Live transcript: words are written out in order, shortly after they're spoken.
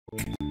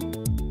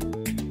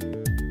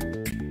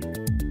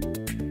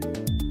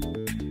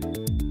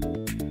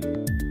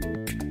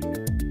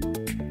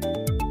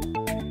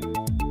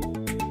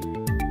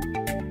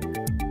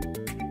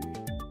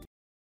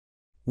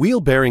Wheel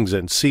bearings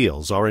and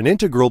seals are an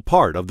integral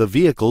part of the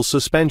vehicle's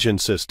suspension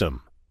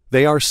system.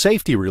 They are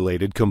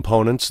safety-related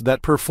components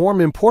that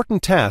perform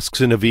important tasks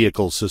in a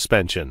vehicle's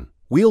suspension.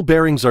 Wheel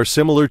bearings are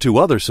similar to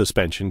other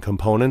suspension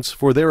components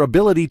for their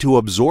ability to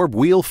absorb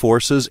wheel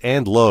forces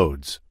and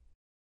loads.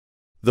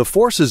 The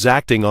forces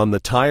acting on the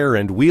tire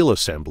and wheel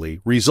assembly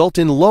result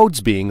in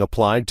loads being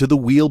applied to the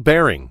wheel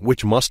bearing,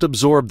 which must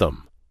absorb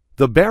them.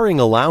 The bearing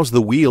allows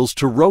the wheels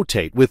to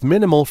rotate with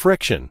minimal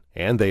friction,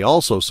 and they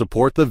also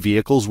support the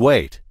vehicle's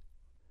weight.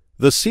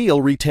 The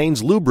seal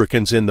retains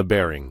lubricants in the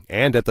bearing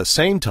and at the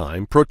same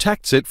time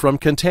protects it from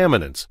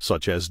contaminants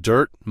such as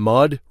dirt,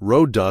 mud,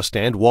 road dust,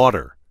 and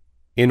water.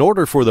 In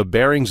order for the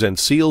bearings and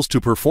seals to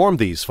perform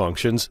these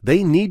functions,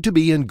 they need to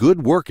be in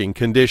good working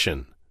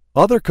condition.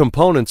 Other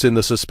components in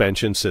the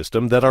suspension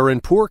system that are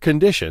in poor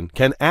condition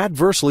can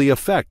adversely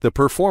affect the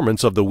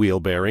performance of the wheel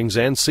bearings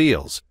and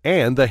seals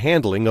and the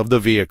handling of the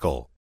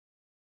vehicle.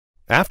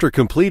 After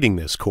completing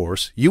this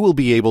course, you will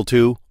be able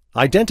to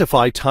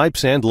identify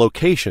types and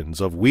locations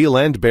of wheel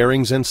end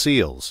bearings and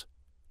seals,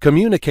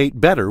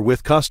 communicate better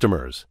with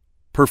customers,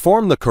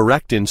 perform the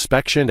correct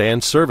inspection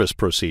and service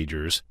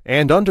procedures,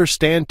 and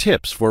understand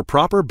tips for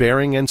proper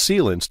bearing and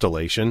seal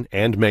installation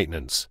and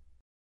maintenance.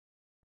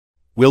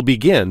 We'll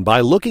begin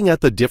by looking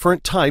at the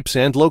different types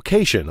and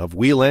location of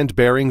wheel end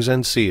bearings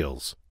and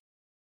seals.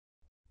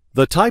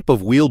 The type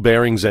of wheel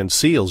bearings and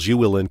seals you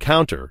will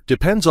encounter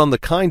depends on the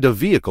kind of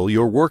vehicle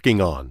you're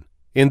working on.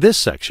 In this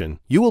section,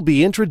 you will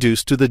be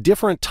introduced to the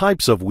different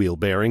types of wheel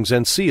bearings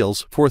and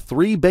seals for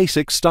three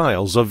basic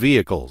styles of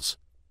vehicles: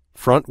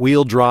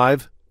 front-wheel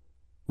drive,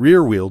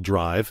 rear-wheel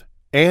drive,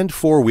 and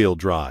four-wheel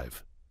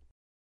drive.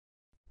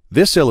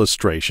 This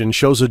illustration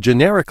shows a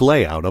generic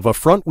layout of a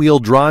front-wheel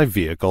drive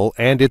vehicle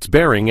and its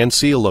bearing and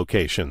seal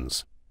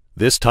locations.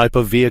 This type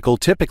of vehicle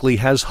typically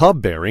has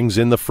hub bearings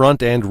in the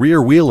front and rear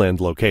wheel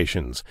end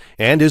locations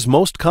and is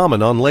most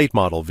common on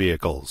late-model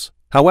vehicles.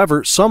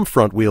 However, some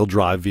front-wheel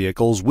drive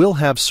vehicles will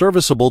have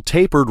serviceable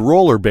tapered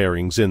roller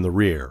bearings in the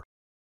rear.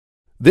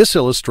 This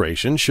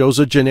illustration shows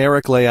a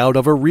generic layout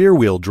of a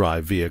rear-wheel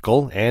drive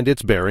vehicle and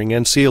its bearing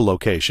and seal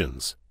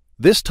locations.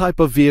 This type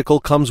of vehicle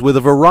comes with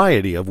a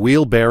variety of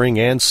wheel bearing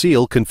and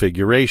seal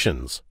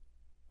configurations.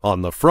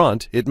 On the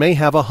front, it may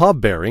have a hub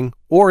bearing,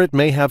 or it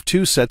may have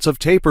two sets of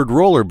tapered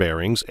roller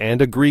bearings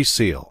and a grease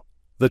seal.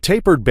 The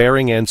tapered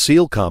bearing and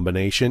seal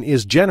combination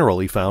is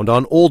generally found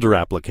on older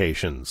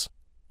applications.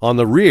 On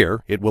the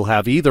rear, it will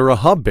have either a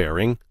hub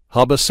bearing,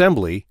 hub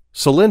assembly,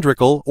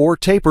 cylindrical or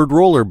tapered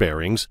roller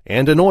bearings,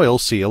 and an oil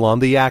seal on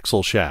the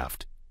axle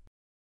shaft.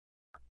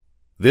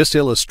 This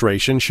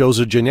illustration shows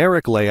a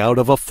generic layout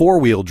of a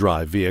four-wheel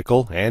drive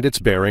vehicle and its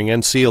bearing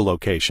and seal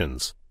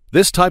locations.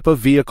 This type of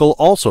vehicle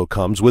also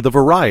comes with a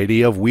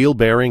variety of wheel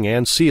bearing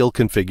and seal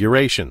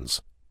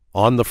configurations.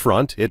 On the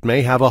front, it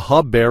may have a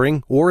hub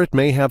bearing or it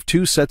may have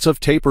two sets of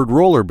tapered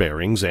roller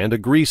bearings and a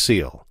grease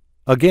seal.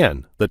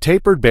 Again, the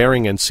tapered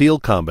bearing and seal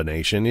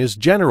combination is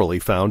generally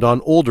found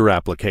on older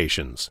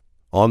applications.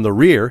 On the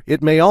rear,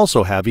 it may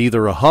also have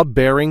either a hub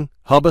bearing,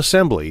 hub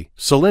assembly,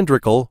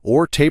 cylindrical,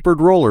 or tapered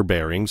roller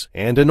bearings,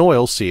 and an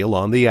oil seal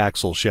on the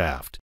axle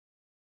shaft.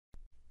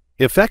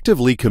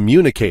 Effectively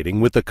communicating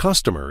with the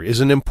customer is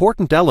an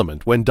important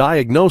element when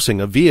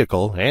diagnosing a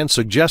vehicle and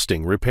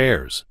suggesting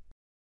repairs.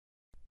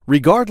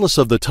 Regardless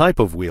of the type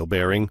of wheel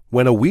bearing,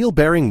 when a wheel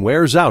bearing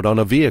wears out on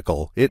a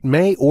vehicle, it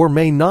may or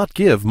may not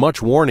give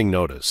much warning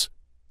notice.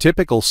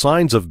 Typical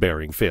signs of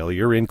bearing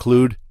failure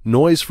include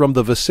noise from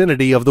the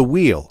vicinity of the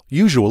wheel,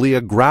 usually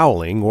a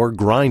growling or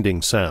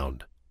grinding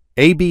sound,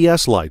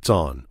 ABS lights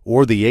on,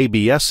 or the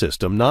ABS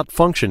system not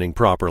functioning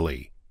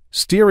properly,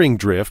 steering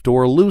drift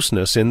or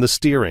looseness in the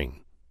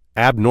steering,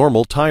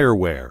 abnormal tire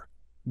wear,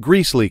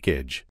 grease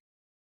leakage.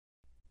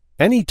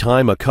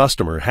 Anytime a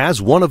customer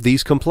has one of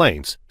these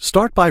complaints,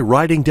 start by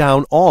writing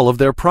down all of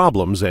their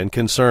problems and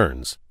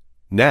concerns.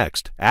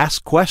 Next,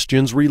 ask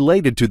questions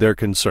related to their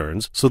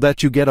concerns so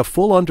that you get a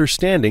full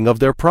understanding of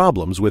their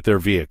problems with their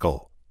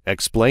vehicle.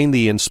 Explain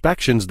the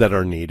inspections that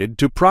are needed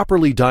to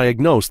properly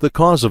diagnose the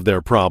cause of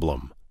their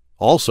problem.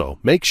 Also,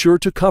 make sure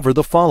to cover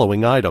the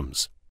following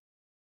items.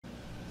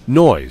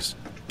 Noise.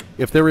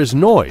 If there is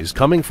noise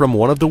coming from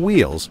one of the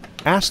wheels,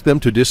 ask them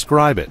to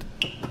describe it.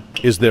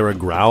 Is there a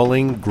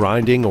growling,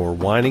 grinding, or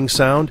whining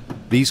sound?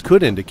 These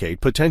could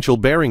indicate potential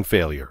bearing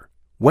failure.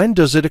 When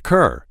does it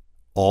occur?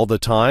 All the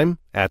time,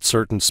 at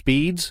certain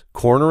speeds,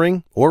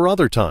 cornering, or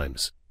other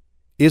times?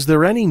 Is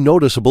there any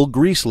noticeable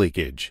grease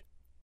leakage?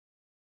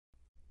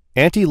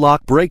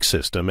 Anti-lock brake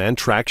system and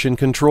traction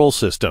control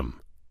system.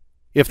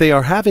 If they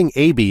are having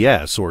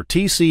ABS or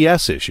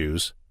TCS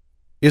issues,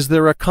 is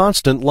there a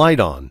constant light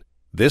on?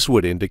 This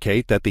would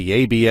indicate that the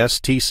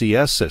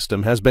ABS-TCS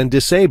system has been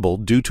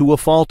disabled due to a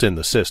fault in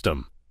the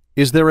system.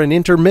 Is there an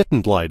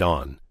intermittent light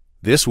on?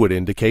 This would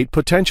indicate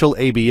potential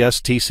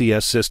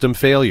ABS-TCS system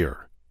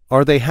failure.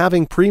 Are they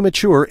having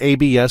premature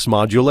ABS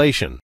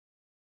modulation?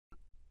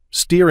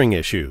 Steering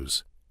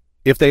issues.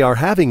 If they are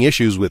having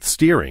issues with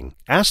steering,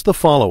 ask the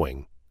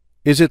following.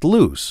 Is it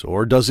loose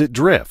or does it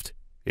drift?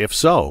 If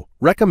so,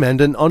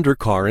 recommend an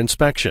undercar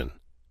inspection.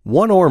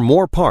 One or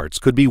more parts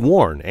could be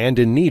worn and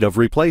in need of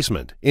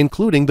replacement,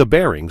 including the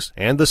bearings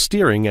and the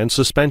steering and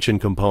suspension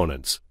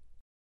components.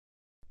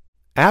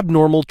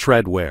 Abnormal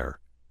tread wear.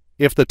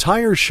 If the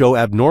tires show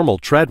abnormal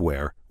tread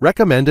wear,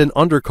 recommend an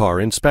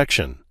undercar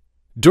inspection.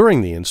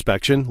 During the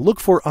inspection, look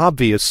for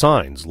obvious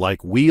signs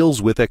like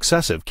wheels with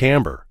excessive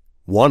camber.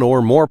 One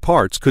or more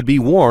parts could be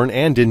worn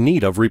and in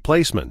need of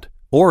replacement,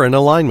 or an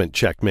alignment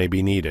check may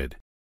be needed.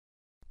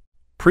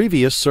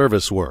 Previous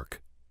service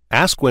work.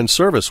 Ask when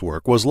service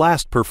work was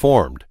last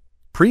performed.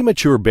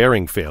 Premature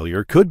bearing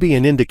failure could be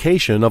an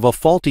indication of a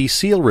faulty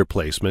seal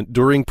replacement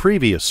during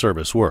previous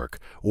service work,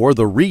 or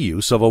the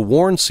reuse of a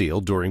worn seal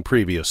during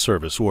previous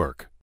service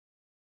work.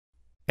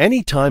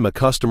 Anytime a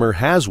customer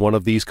has one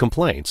of these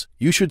complaints,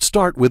 you should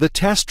start with a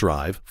test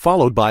drive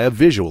followed by a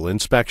visual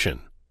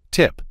inspection.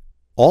 Tip: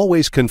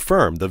 always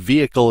confirm the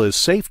vehicle is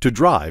safe to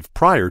drive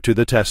prior to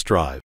the test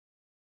drive.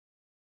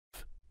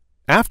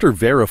 After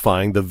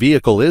verifying the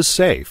vehicle is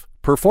safe,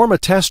 perform a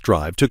test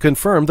drive to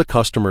confirm the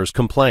customer's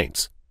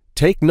complaints.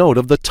 Take note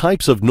of the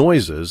types of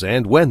noises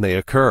and when they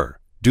occur.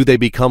 Do they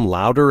become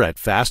louder at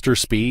faster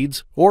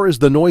speeds, or is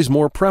the noise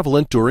more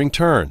prevalent during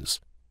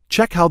turns?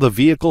 Check how the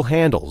vehicle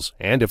handles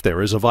and if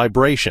there is a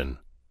vibration.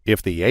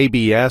 If the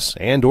ABS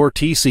and/or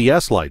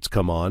TCS lights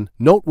come on,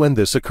 note when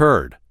this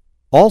occurred.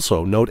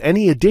 Also note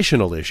any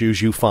additional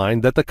issues you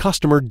find that the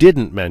customer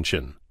didn't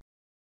mention.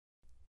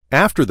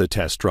 After the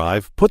test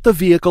drive, put the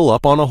vehicle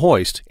up on a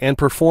hoist and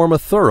perform a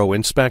thorough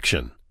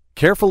inspection.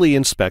 Carefully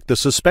inspect the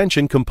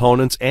suspension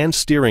components and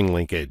steering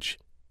linkage.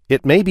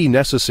 It may be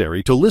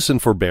necessary to listen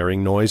for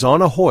bearing noise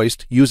on a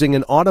hoist using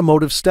an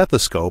automotive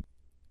stethoscope.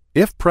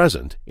 If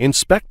present,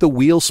 inspect the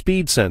wheel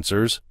speed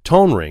sensors,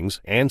 tone rings,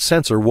 and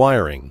sensor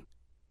wiring.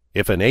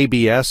 If an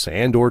ABS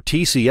and/or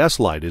TCS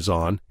light is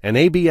on, an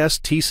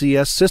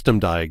ABS-TCS system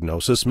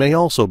diagnosis may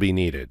also be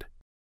needed.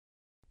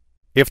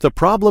 If the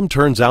problem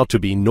turns out to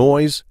be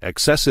noise,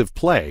 excessive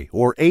play,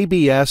 or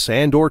ABS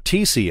and/or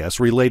TCS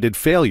related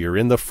failure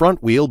in the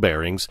front wheel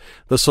bearings,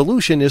 the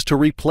solution is to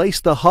replace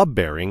the hub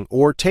bearing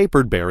or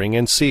tapered bearing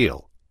and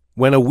seal.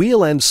 When a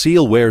wheel and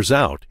seal wears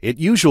out, it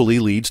usually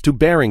leads to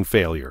bearing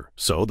failure,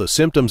 so the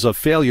symptoms of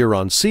failure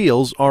on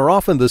seals are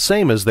often the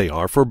same as they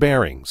are for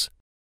bearings.